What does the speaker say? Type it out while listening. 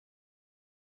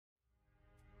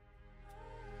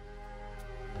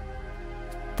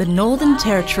The Northern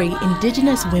Territory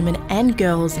Indigenous Women and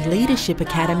Girls Leadership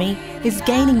Academy is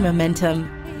gaining momentum,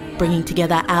 bringing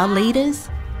together our leaders,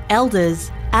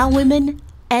 elders, our women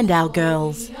and our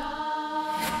girls.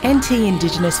 NT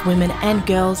Indigenous women and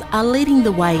girls are leading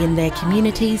the way in their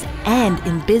communities and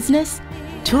in business,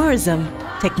 tourism,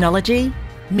 technology,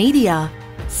 media,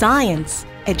 science,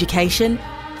 education,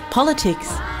 politics,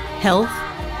 health,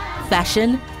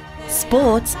 fashion,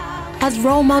 sports, as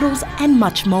role models and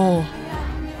much more.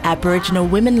 Aboriginal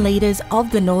women leaders of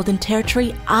the Northern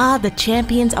Territory are the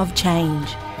champions of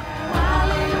change.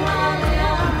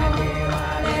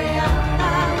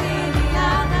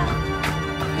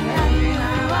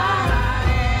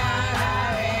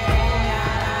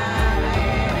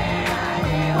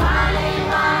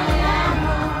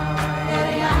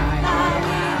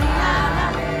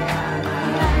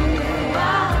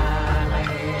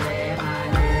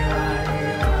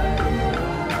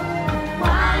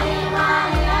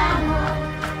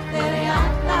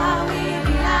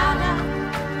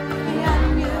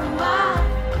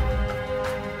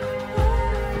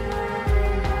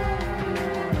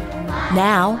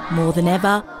 Now, more than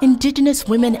ever, Indigenous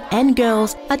women and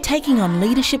girls are taking on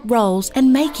leadership roles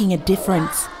and making a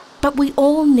difference. But we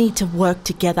all need to work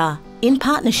together, in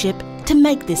partnership, to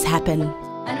make this happen.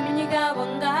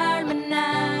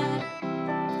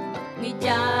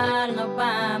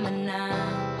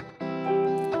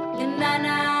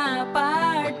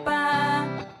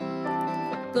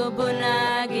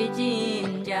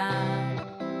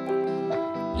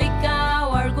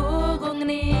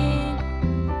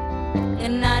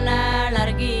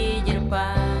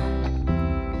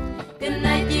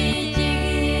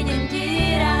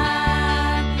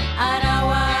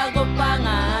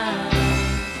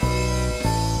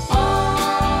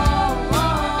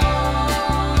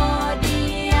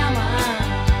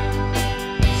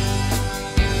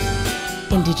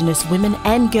 Indigenous women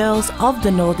and girls of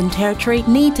the Northern Territory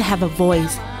need to have a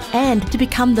voice and to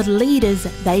become the leaders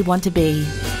they want to be.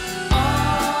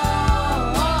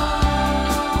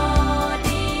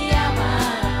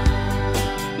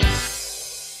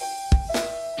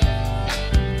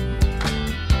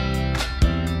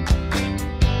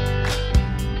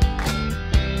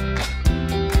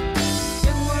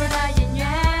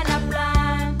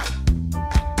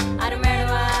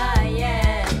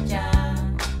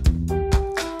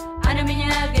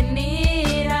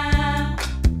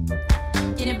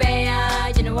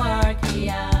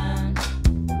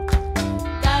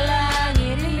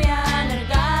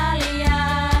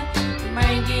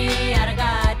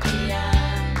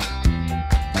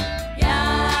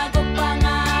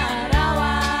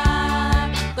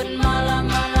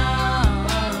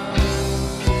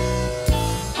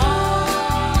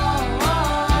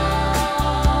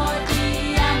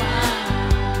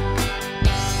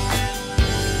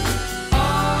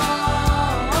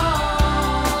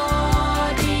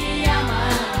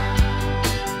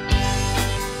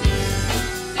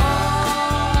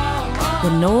 The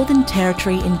Northern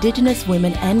Territory Indigenous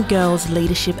Women and Girls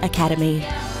Leadership Academy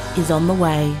is on the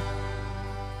way.